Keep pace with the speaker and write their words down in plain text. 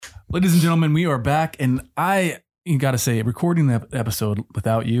Ladies and gentlemen, we are back, and you got to say, recording the episode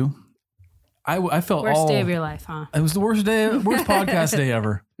without you, I felt worst day of your life, huh? It was the worst podcast day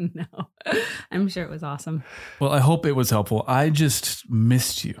ever. No, I'm sure it was awesome. Well, I hope it was helpful. I just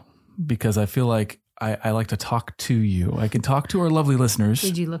missed you because I feel like I like to talk to you. I can talk to our lovely listeners.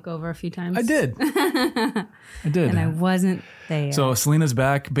 Did you look over a few times? I did. And I wasn't there. So Selena's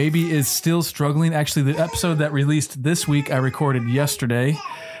back. Baby is still struggling. Actually, the episode that released this week, I recorded yesterday.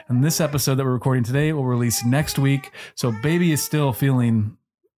 And this episode that we're recording today will release next week. So baby is still feeling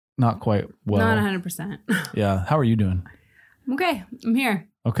not quite well. Not 100%. Yeah. How are you doing? Okay. I'm here.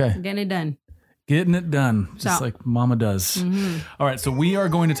 Okay. I'm getting it done. Getting it done, just like mama does. Mm-hmm. All right. So we are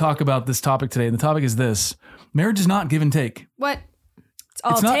going to talk about this topic today. And the topic is this. Marriage is not give and take. What? It's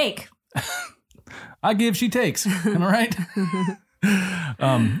all take. I give, she takes. Am I right?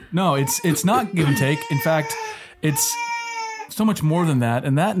 No, it's not give and take. In fact, it's so much more than that.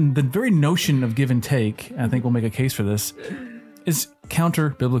 And the very notion of give and take, and I think we'll make a case for this, is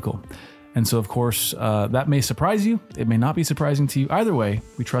counter-biblical. And so, of course, that may surprise you. It may not be surprising to you. Either way,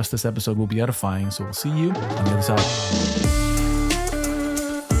 we trust this episode will be edifying. So we'll see you on the other side.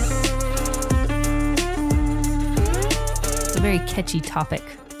 It's a very catchy topic.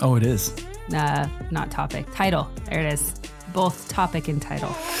 Oh, it is. Not topic. Title. There it is. Both topic and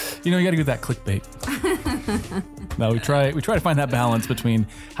title. You got to get that clickbait. No, we try to find that balance between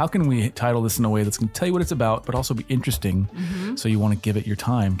how can we title this in a way that's going to tell you what it's about, but also be interesting. Mm-hmm. So you want to give it your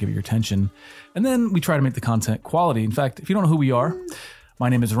time, give it your attention. And then we try to make the content quality. In fact, if you don't know who we are, my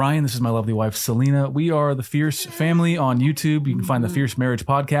name is Ryan. This is my lovely wife, Selena. We are the Fierce Family on YouTube. You can find the Fierce Marriage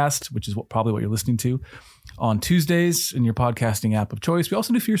Podcast, which is probably what you're listening to, on Tuesdays in your podcasting app of choice. We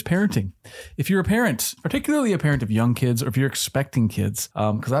also do Fierce Parenting. If you're a parent, particularly a parent of young kids, or if you're expecting kids,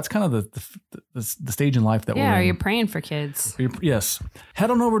 because that's kind of the stage in life that we're in. Yeah, or you're praying for kids. Yes. Head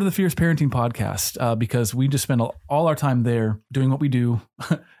on over to the Fierce Parenting Podcast because we just spend all our time there doing what we do,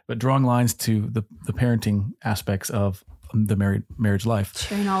 but drawing lines to the parenting aspects of the marriage life.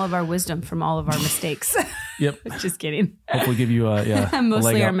 Sharing all of our wisdom from all of our mistakes. Yep. Just kidding. Hopefully give you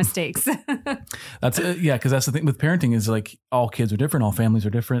mostly our mistakes. That's because that's the thing with parenting is like all kids are different, all families are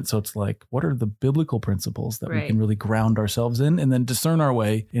different. So it's like, what are the biblical principles that we can really ground ourselves in and then discern our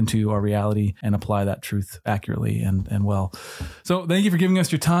way into our reality and apply that truth accurately and well. So thank you for giving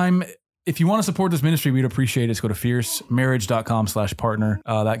us your time. If you want to support this ministry, we'd appreciate it. Just go to fiercemarriage.com/partner.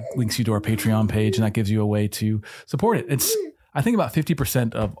 That links you to our Patreon page, and that gives you a way to support it. It's, I think, about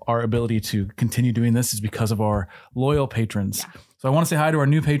 50% of our ability to continue doing this is because of our loyal patrons. Yeah. So I want to say hi to our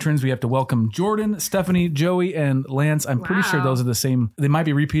new patrons. We have to welcome Jordan, Stephanie, Joey, and Lance. I'm pretty sure those are the same. They might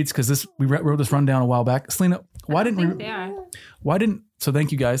be repeats because we wrote this rundown a while back. Selena, why didn't we? So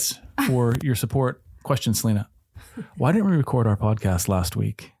thank you guys for your support. Question, Selena, why didn't we record our podcast last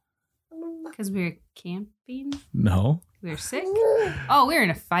week? Because we were camping? No. We were sick? Oh, we were in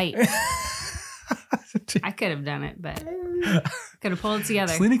a fight. I could have done it, but could have pulled it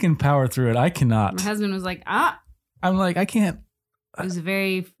together. Selena can power through it. I cannot. My husband was like, I'm like, I can't. It was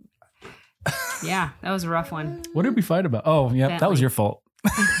that was a rough one. What did we fight about? Oh, yeah, that was your fault.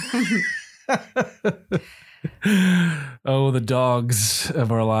 Oh, the dogs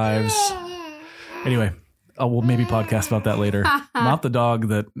of our lives. Anyway. We'll maybe podcast about that later. Not the dog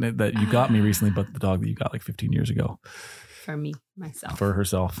that you got me recently, but the dog that you got like 15 years ago. For me, myself. For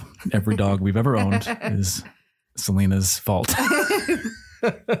herself. Every dog we've ever owned is Selena's fault.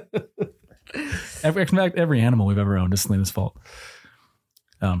 Every animal we've ever owned is Selena's fault.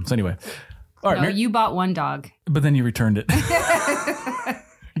 So anyway. All right. No, you bought one dog. But then you returned it.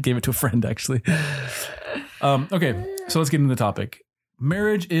 Gave it to a friend, actually. Okay, so let's get into the topic.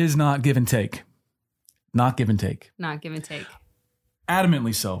 Marriage is not give and take. Not give and take. Not give and take.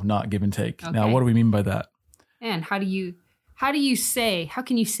 Adamantly so, not give and take. Okay. Now, what do we mean by that? And how can you say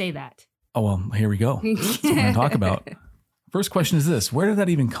that? Oh, well, here we go. That's what we're going to talk about. First question is this. Where did that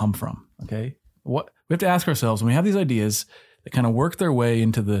even come from? Okay. We have to ask ourselves when we have these ideas that kind of work their way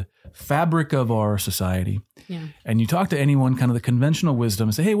into the fabric of our society. Yeah. And you talk to anyone, kind of the conventional wisdom,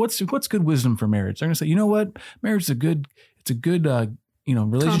 and say, hey, what's good wisdom for marriage? They're going to say, you know what? Marriage is a good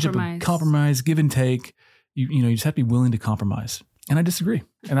relationship of compromise, give and take. You just have to be willing to compromise. And I disagree.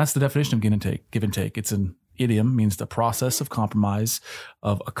 And that's the definition of give and take. Give and take. It's an idiom, means the process of compromise,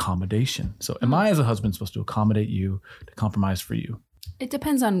 of accommodation. So am I as a husband supposed to accommodate you, to compromise for you? It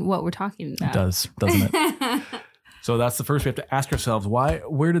depends on what we're talking about. It does, doesn't it? So that's the first, we have to ask ourselves,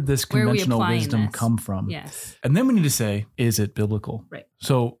 where did this conventional wisdom come from? Yes. And then we need to say, is it biblical? Right.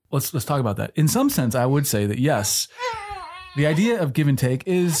 So let's talk about that. In some sense, I would say that yes, the idea of give and take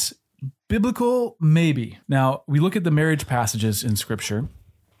is biblical, maybe. Now, we look at the marriage passages in Scripture,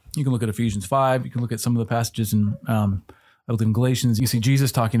 You can look at Ephesians 5. You can look at some of the passages in in Galatians. You see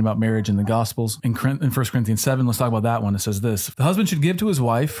Jesus talking about marriage in the Gospels. In 1 Corinthians 7, let's talk about that one. It says this: the husband should give to his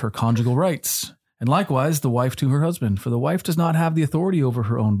wife her conjugal rights, and likewise the wife to her husband. For the wife does not have the authority over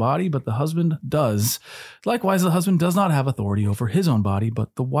her own body, but the husband does. Likewise, the husband does not have authority over his own body,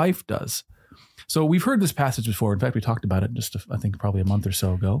 but the wife does. So we've heard this passage before. In fact, we talked about it just, I think, probably a month or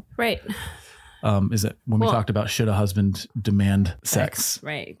so ago. Right. Is it when we talked about should a husband demand sex?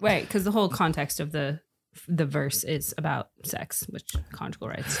 Right. Because the whole context of the verse is about sex, which conjugal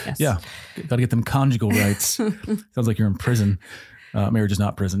rights. Yes. Yeah. Got to get them conjugal rights. Sounds like you're in prison. Marriage is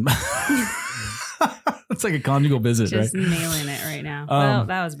not prison. It's like a conjugal visit, just right? Just nailing it right now. Well,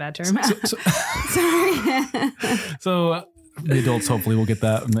 that was a bad term. Sorry. So the adults hopefully will get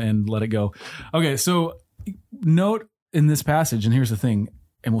that and let it go. Okay. So note in this passage, and here's the thing,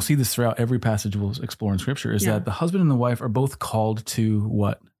 and we'll see this throughout every passage we'll explore in Scripture, is that the husband and the wife are both called to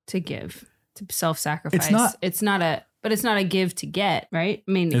what? To give. To self-sacrifice. It's not a give to get, right?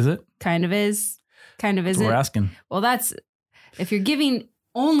 I mean, is it? Kind of is. Kind of isn't. We're asking. Well, if you're giving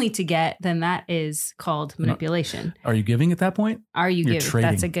only to get, then that is called manipulation. Are you giving at that point? Are you giving? Trading.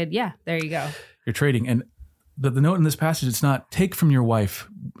 That's a good, there you go. You're trading. And the note in this passage, it's not take from your wife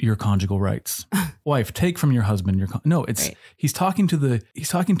your conjugal rights. Wife, take from your husband your it's right. He's talking to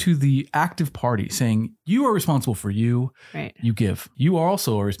the active party, saying you are responsible for you. Right. You give. You are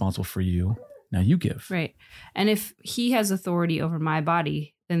also responsible for you. Now you give. Right. And if he has authority over my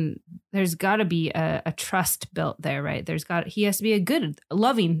body, then there's got to be a trust built there, right? He has to be a good,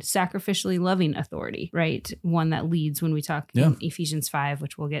 loving, sacrificially loving authority, right? One that leads when we talk in Ephesians 5,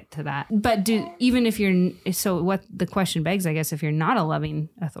 which we'll get to that. But what the question begs, I guess, if you're not a loving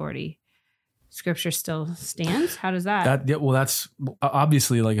authority, Scripture still stands? How does that? That's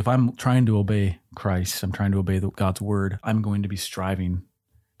obviously, like, if I'm trying to obey Christ, I'm trying to obey God's word, I'm going to be striving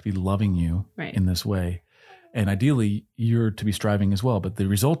to be loving you in this way. And ideally, you're to be striving as well. But the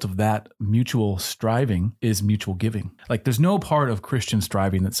result of that mutual striving is mutual giving. Like, there's no part of Christian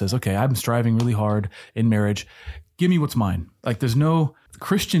striving that says, okay, I'm striving really hard in marriage. Give me what's mine. Like, there's no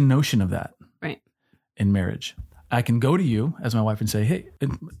Christian notion of that in marriage. I can go to you as my wife and say, hey,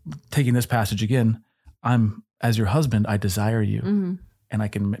 taking this passage again, as your husband, I desire you. Mm-hmm. And I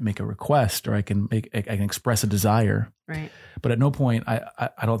can make a request, or I can express a desire. Right. But at no point,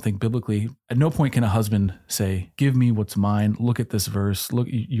 I don't think biblically, at no point can a husband say, give me what's mine. Look at this verse. Look,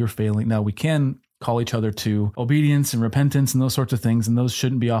 you're failing. Now, we can call each other to obedience and repentance and those sorts of things, and those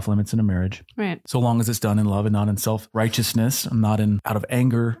shouldn't be off limits in a marriage. Right. So long as it's done in love and not in self-righteousness, not out of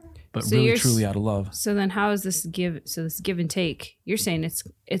anger, but really truly out of love. So then how is this this give and take? You're saying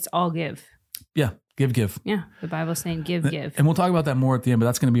it's all give. Yeah. Give. Yeah. The Bible's saying give. And we'll talk about that more at the end, but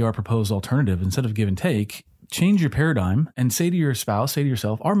that's going to be our proposed alternative. Instead of give and take, change your paradigm and say to your spouse, say to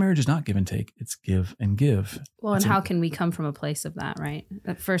yourself, our marriage is not give and take. It's give and give. Well, and how can we come from a place of that, right?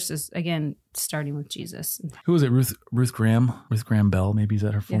 That first is, again, starting with Jesus. Who was it? Ruth Graham Bell, maybe is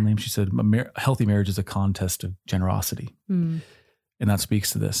that her full name? She said, a healthy marriage is a contest of generosity. And that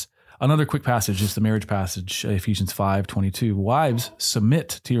speaks to this. Another quick passage is the marriage passage, Ephesians 5:22. Wives,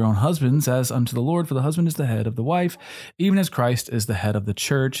 submit to your own husbands as unto the Lord, for the husband is the head of the wife, even as Christ is the head of the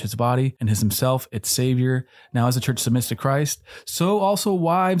church, his body, and himself its Savior. Now, as the church submits to Christ, so also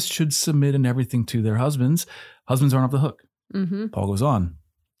wives should submit in everything to their husbands. Husbands aren't off the hook. Mm-hmm. Paul goes on.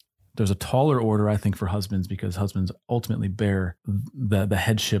 There's a taller order, I think, for husbands, because husbands ultimately bear the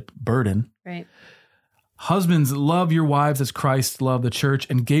headship burden. Right. Husbands, love your wives as Christ loved the church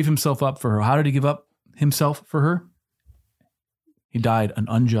and gave himself up for her. How did he give up himself for her? He died an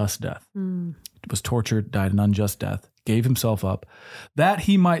unjust death. Was tortured, died an unjust death, gave himself up, that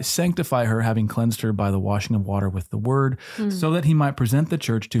he might sanctify her, having cleansed her by the washing of water with the word, so that he might present the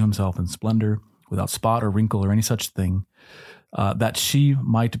church to himself in splendor, without spot or wrinkle or any such thing, that she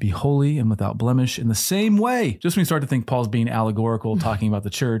might be holy and without blemish. In the same way, just when you start to think Paul's being allegorical, talking about the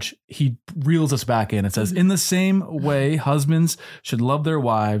church, he reels us back in. It says, in the same way, husbands should love their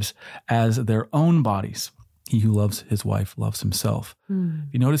wives as their own bodies. He who loves his wife loves himself.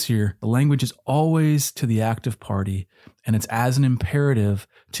 You notice here, the language is always to the active party, and it's as an imperative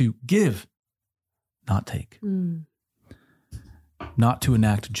to give, not take. Not to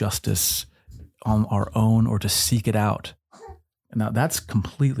enact justice on our own or to seek it out. Now, that's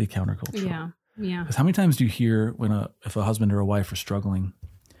completely countercultural. Yeah. Because how many times do you hear if a husband or a wife are struggling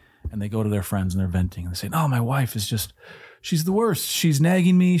and they go to their friends and they're venting and they say, "Oh, my wife is she's the worst. She's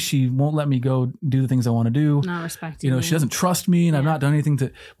nagging me. She won't let me go do the things I want to do. Not respecting me. She doesn't trust me and I've not done anything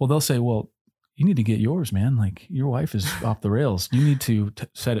to." Well, they'll say, "Well, you need to get yours, man. Like, your wife is off the rails. You need to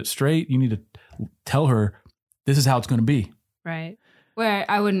set it straight. You need to tell her this is how it's going to be." Right. Where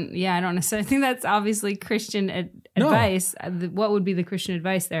I wouldn't, I don't necessarily think that's obviously Christian advice. What would be the Christian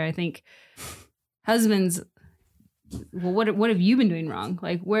advice there? I think husbands, well, what have you been doing wrong?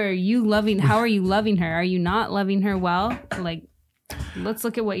 Like, where are you loving? How are you loving her? Are you not loving her well? Like, let's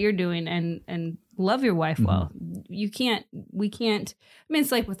look at what you're doing and love your wife well. We can't, I mean,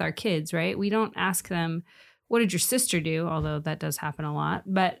 it's like with our kids, right? We don't ask them, what did your sister do? Although that does happen a lot,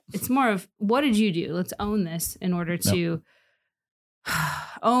 but it's more of, what did you do? Let's own this in order to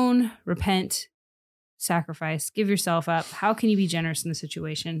own, repent, sacrifice, give yourself up. How can you be generous in the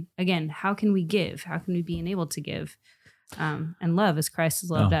situation? Again, how can we give? How can we be enabled to give? And love as Christ has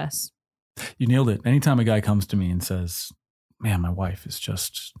loved us. You nailed it. Anytime a guy comes to me and says, man, my wife is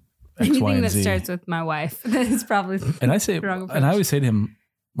just X, anything Y, and that Z. starts with my wife, that is probably and I say, and I always say to him,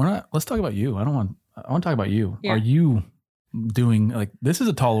 let's talk about you. I want to talk about you. Yeah. Are you doing, like, this is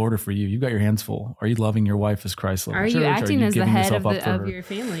a tall order for you. You've got your hands full. Are you loving your wife as Christ loved? Are you acting as the head of your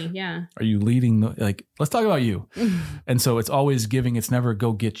family? Yeah. Are you leading let's talk about you. And so it's always giving. It's never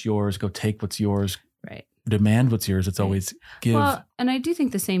go get yours, go take what's yours. Right. Demand what's yours. It's always give. Well, and I do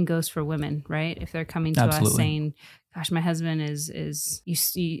think the same goes for women, right? If they're coming to us saying, gosh, my husband is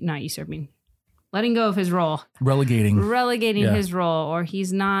not usurping, letting go of his role. Relegating his role, or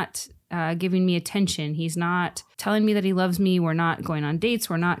he's not giving me attention. He's not telling me that he loves me. We're not going on dates.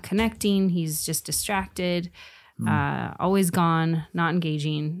 We're not connecting. He's just distracted, always gone, not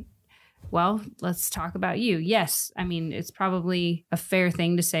engaging. Well, let's talk about you. Yes. I mean, it's probably a fair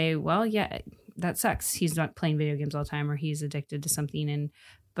thing to say, well, yeah, that sucks. He's not playing video games all the time, or he's addicted to something.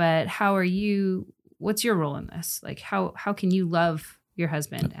 But how are you? What's your role in this? Like, how can you love your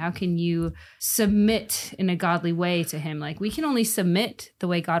husband? How can you submit in a godly way to him? Like, we can only submit the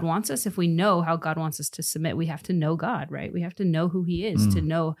way God wants us if we know how God wants us to submit. We have to know God, right? We have to know who he is to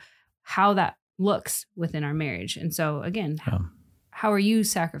know how that looks within our marriage. And so again, how are you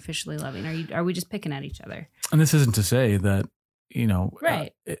sacrificially loving? Are we just picking at each other? And this isn't to say that,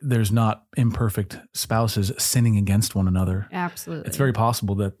 right. There's not imperfect spouses sinning against one another. Absolutely. It's very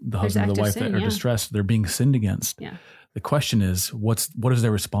possible that the husband and the wife that are distressed, they're being sinned against. Yeah. The question is, what is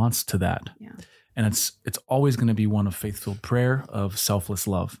their response to that? Yeah. And it's always going to be one of faith-filled prayer, of selfless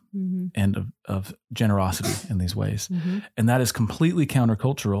love, and of generosity in these ways. And that is completely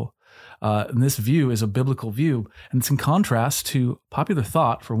countercultural. And this view is a biblical view. And it's in contrast to popular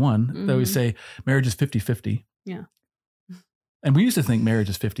thought, for one. They always say marriage is 50-50. Yeah. And we used to think marriage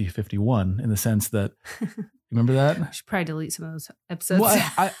is 50-51 in the sense that, remember that? I should probably delete some of those episodes.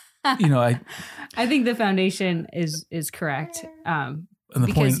 Well, I think the foundation is correct.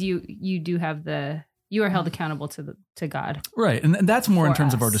 Because you do have you are held accountable to God. Right. And that's more in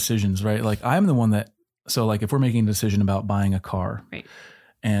terms of our decisions, right? Like, I'm the one that, so like if we're making a decision about buying a car, right,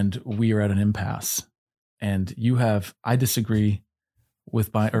 and we are at an impasse, and I disagree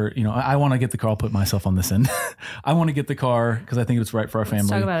with I want to get the car. I'll put myself on this end. I want to get the car because I think it's right for our family. Let's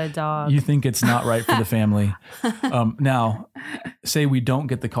talk about a dog. You think it's not right for the family. Now, say we don't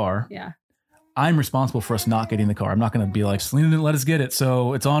get the car. Yeah. I'm responsible for us not getting the car. I'm not going to be like, Selena didn't let us get it,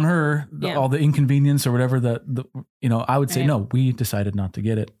 so it's on her. All the inconvenience or whatever. I would say, no, we decided not to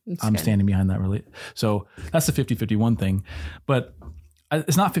get it. I'm standing behind that. Really. So that's the 50-51 thing. But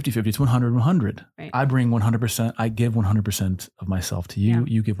it's not 50-50. It's 100-100. Right. I bring 100%. I give 100% of myself to you. Yeah.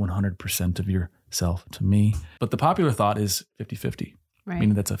 You give 100% of yourself to me. But the popular thought is 50-50, right,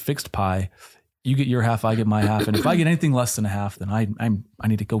 meaning that's a fixed pie. You get your half, I get my half. And if I get anything less than a half, then I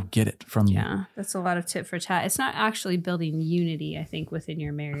need to go get it from you. Yeah, that's a lot of tit for tat. It's not actually building unity, I think, within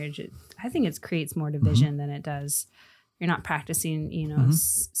your marriage. I think it creates more division than it does. You're not practicing,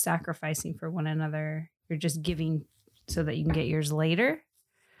 sacrificing for one another. You're just giving so that you can get yours later,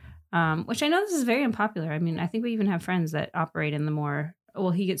 which I know this is very unpopular. I mean, I think we even have friends that operate in the more,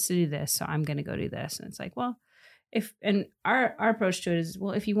 well, he gets to do this, so I'm going to go do this. And it's like, well, and our approach to it is,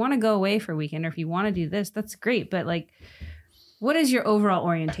 well, if you want to go away for a weekend or if you want to do this, that's great. But like, what is your overall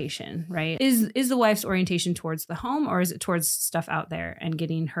orientation, right? Is the wife's orientation towards the home, or is it towards stuff out there and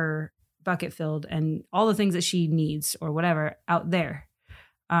getting her bucket filled and all the things that she needs or whatever out there?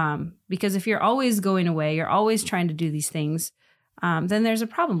 Because if you're always going away, you're always trying to do these things, then there's a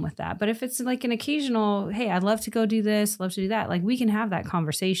problem with that. But if it's like an occasional, hey, I'd love to go do this, love to do that, like we can have that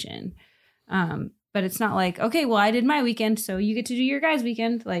conversation. But it's not like, okay, well, I did my weekend, so you get to do your guys'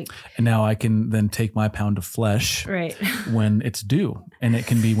 weekend. Like, and now I can then take my pound of flesh right when it's due. And it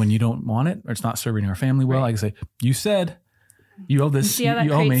can be when you don't want it or it's not serving our family well. Right. I can say, you said you owe this. See how that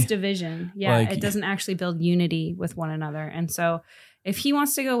you owe creates me. Division. Yeah, like, it doesn't actually build unity with one another. And so if he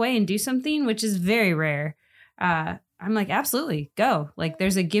wants to go away and do something, which is very rare, I'm like, absolutely, go. Like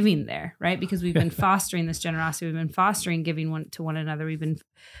there's a giving there, right? Because we've been fostering this generosity. We've been fostering giving to one another. We've been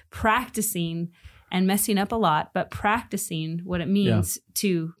practicing and messing up a lot, but practicing what it means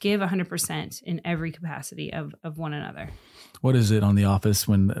to give 100% in every capacity of one another. What is it on The Office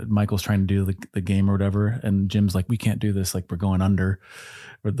when Michael's trying to do the game or whatever, and Jim's like, we can't do this, like we're going under,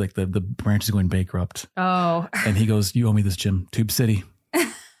 or like the branch is going bankrupt. Oh. And he goes, you owe me this, Jim. Tube City.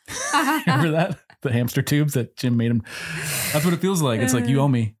 Remember that? The hamster tubes that Jim made him. That's what it feels like. It's like, you owe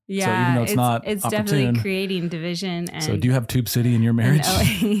me. Yeah. So even though it's not it's opportune, definitely creating division. And so do you have Tube City in your marriage?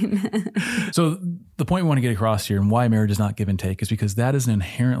 So the point we want to get across here and why marriage is not give and take is because that is an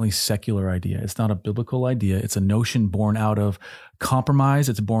inherently secular idea. It's not a biblical idea. It's a notion born out of compromise.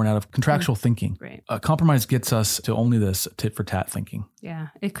 It's born out of contractual thinking. Right. Compromise gets us to only this tit for tat thinking. Yeah.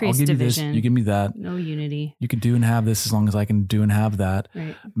 It creates I'll give division. you this, you give me that. No unity. You can do and have this as long as I can do and have that.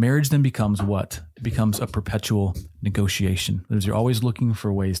 Right. Marriage then becomes what? It becomes a perpetual negotiation. You're always looking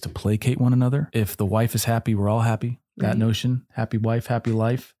for ways to placate one another. If the wife is happy, we're all happy. That notion, happy wife, happy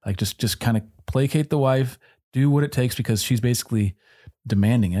life. Like just kind of placate the wife, do what it takes because she's basically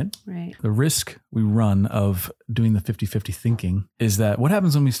demanding it. Right. The risk we run of doing the 50-50 thinking is that what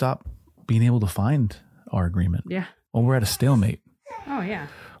happens when we stop being able to find our agreement? Yeah. Well, we're at a stalemate. Oh, yeah.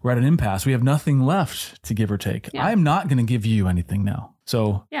 We're at an impasse. We have nothing left to give or take. Yeah. I am not going to give you anything now.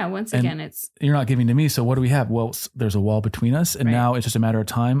 So yeah, once again, it's you're not giving to me. So what do we have? Well, there's a wall between us, and now it's just a matter of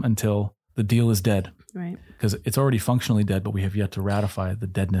time until the deal is dead. Right. Because it's already functionally dead, but we have yet to ratify the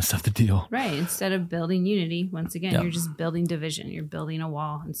deadness of the deal. Right. Instead of building unity, once again, you're just building division. You're building a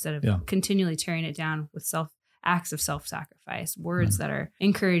wall instead of continually tearing it down with acts of self-sacrifice, words that are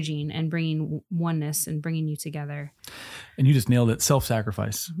encouraging and bringing oneness and bringing you together. And you just nailed it.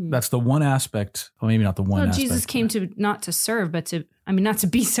 Self-sacrifice. Mm-hmm. That's the one aspect. Well, maybe not the one aspect. Jesus came to not to serve, but not to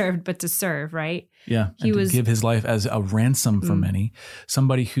be served, but to serve, right? Yeah. He was to give his life as a ransom for many.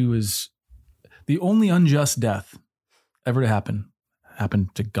 Somebody who is the only unjust death ever to happen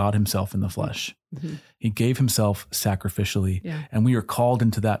happened to God himself in the flesh. Mm-hmm. He gave himself sacrificially. Yeah. And we are called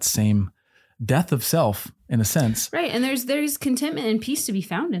into that same death of self in a sense. Right. And there's contentment and peace to be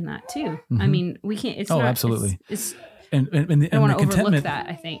found in that too. Mm-hmm. I mean, we can't, it's not, absolutely. It's and I don't want to overlook that,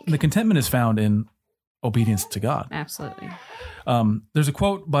 I think. The contentment is found in obedience to God. Absolutely. There's a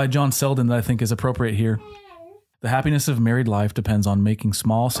quote by John Selden that I think is appropriate here. The happiness of married life depends on making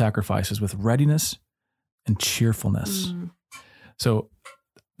small sacrifices with readiness and cheerfulness. Mm. So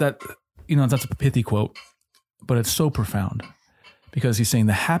that's a pithy quote, but it's so profound because he's saying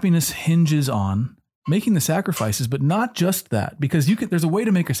the happiness hinges on making the sacrifices, but not just that, because there's a way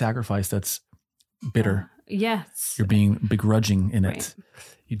to make a sacrifice that's bitter. Yes. You're being begrudging in it.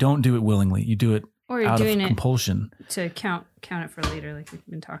 You don't do it willingly. You do it or you're out doing of compulsion. It to count it for later, like we've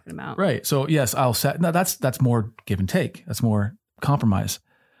been talking about. Right. So yes, that's more give and take. That's more compromise.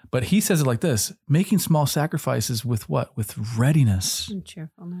 But he says it like this: making small sacrifices with what? With readiness and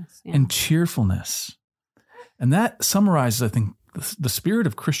cheerfulness. Yeah. And cheerfulness. And that summarizes, I think, the spirit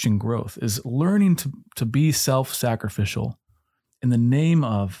of Christian growth is learning to be self-sacrificial in the name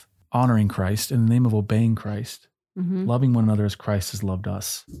of honoring Christ, in the name of obeying Christ, loving one another as Christ has loved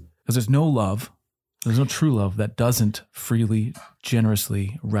us. Because there's no true love that doesn't freely,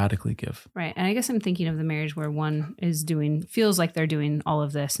 generously, radically give. Right. And I guess I'm thinking of the marriage where one feels like they're doing all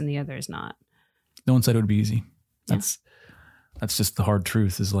of this and the other is not. No one said it would be easy. That's just the hard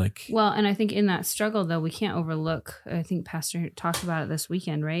truth is like. Well, and I think in that struggle, though, we can't overlook, I think Pastor talked about it this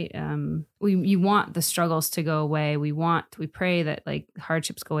weekend, right? You want the struggles to go away. We pray that like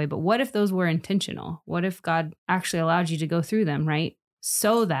hardships go away. But what if those were intentional? What if God actually allowed you to go through them, right?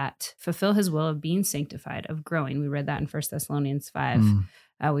 So that fulfill his will of being sanctified, of growing. We read that in 1 Thessalonians 5.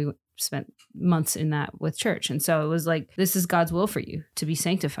 We spent months in that with church. And so it was like, this is God's will for you to be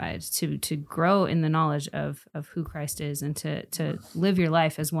sanctified, to grow in the knowledge of who Christ is, and to live your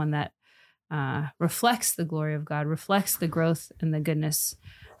life as one that reflects the glory of God, reflects the growth and the goodness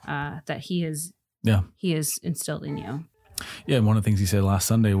that he has instilled in you. Yeah. And one of the things he said last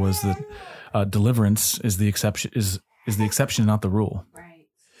Sunday was that deliverance is the exception, not the rule.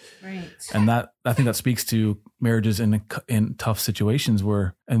 Right. And that, I think that speaks to marriages in tough situations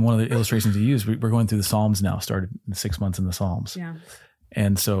where, and one of the illustrations he used, we're going through the Psalms now, started in 6 months in the Psalms. Yeah.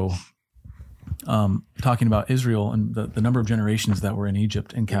 And so talking about Israel and the number of generations that were in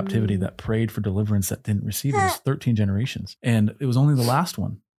Egypt in captivity that prayed for deliverance that didn't receive it was 13 generations. And it was only the last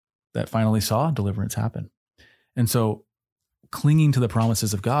one that finally saw deliverance happen. And so clinging to the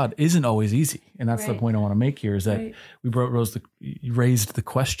promises of God isn't always easy. And that's the point I want to make here is that you raised the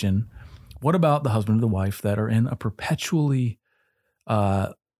question, what about the husband or the wife that are in a perpetually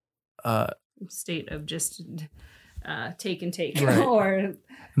state of just take and take, right. or and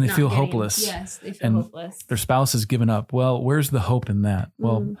they feel hopeless. Yes, they feel hopeless. Their spouse has given up. Well, where's the hope in that?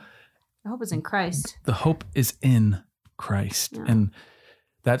 Well, the hope is in Christ. The hope is in Christ. Yeah. And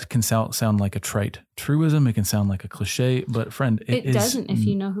that can sound like a trite truism. It can sound like a cliche, but friend, it doesn't if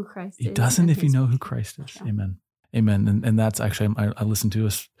you know who Christ is. It doesn't if you know who Christ is. Yeah. Amen. Amen. And that's actually, I listened to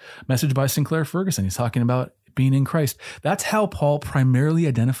a message by Sinclair Ferguson. He's talking about being in Christ. That's how Paul primarily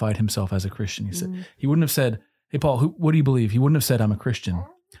identified himself as a Christian. He said, he wouldn't have said, hey, Paul, what do you believe? He wouldn't have said, I'm a Christian.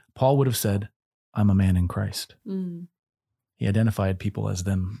 Paul would have said, I'm a man in Christ. He identified people as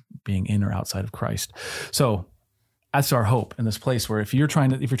them being in or outside of Christ. So that's our hope in this place where if you're trying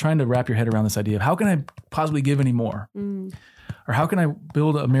to wrap your head around this idea of how can I possibly give any more? Or how can I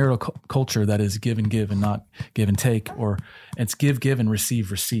build a marital culture that is give and not give and take, or it's give and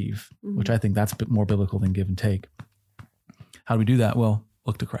receive, which I think that's a bit more biblical than give and take. How do we do that? Well,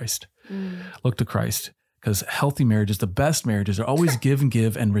 look to Christ. Look to Christ, because healthy marriages, the best marriages, are always give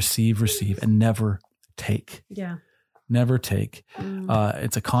and receive, and never take. Yeah. Never take.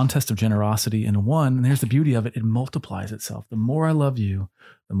 It's a contest of generosity. And here's the beauty of it. It multiplies itself. The more I love you,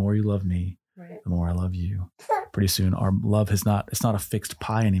 the more you love me. Right. The more I love you. Pretty soon our love it's not a fixed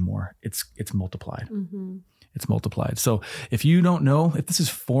pie anymore. It's multiplied. It's multiplied. So if you don't know, if this is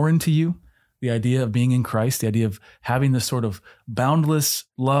foreign to you, the idea of being in Christ, the idea of having this sort of boundless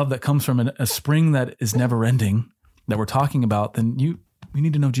love that comes from a spring that is never ending that we're talking about, then we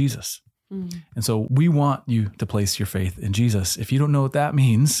need to know Jesus. And so we want you to place your faith in Jesus. If you don't know what that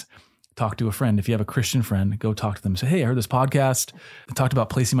means, talk to a friend. If you have a Christian friend, go talk to them. Say, hey, I heard this podcast. I talked about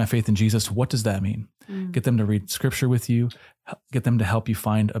placing my faith in Jesus. What does that mean? Get them to read scripture with you. Get them to help you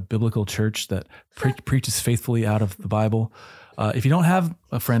find a biblical church that preaches faithfully out of the Bible. If you don't have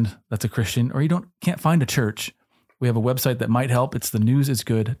a friend that's a Christian, or you can't find a church, we have a website that might help. It's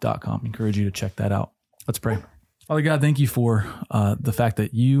thenewsisgood.com. I encourage you to check that out. Let's pray. Father God, thank you for the fact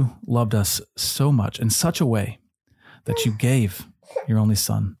that you loved us so much in such a way that you gave your only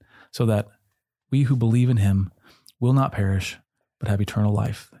Son, so that we who believe in him will not perish, but have eternal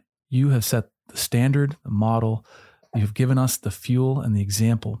life. You have set the standard, the model. You have given us the fuel and the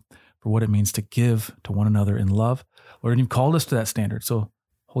example for what it means to give to one another in love. Lord, you've called us to that standard. So,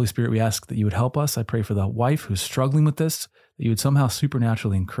 Holy Spirit, we ask that you would help us. I pray for the wife who's struggling with this, that you would somehow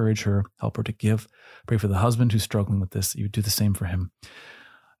supernaturally encourage her, help her to give. Pray for the husband who's struggling with this, that you would do the same for him.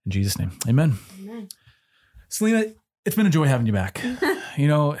 In Jesus' name, amen. Amen. Selena, it's been a joy having you back. You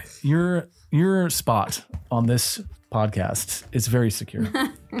know, your spot on this podcast is very secure.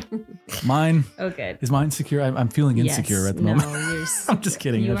 Mine is mine secure? I'm feeling insecure at the moment. I'm just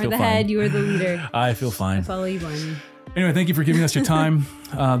kidding. You are the head. You are the leader. I feel fine. I follow you blindly. Anyway, thank you for giving us your time.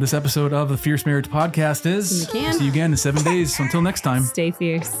 This episode of the Fierce Marriage Podcast is. See you again in 7 days. So until next time. Stay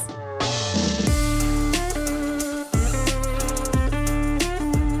fierce.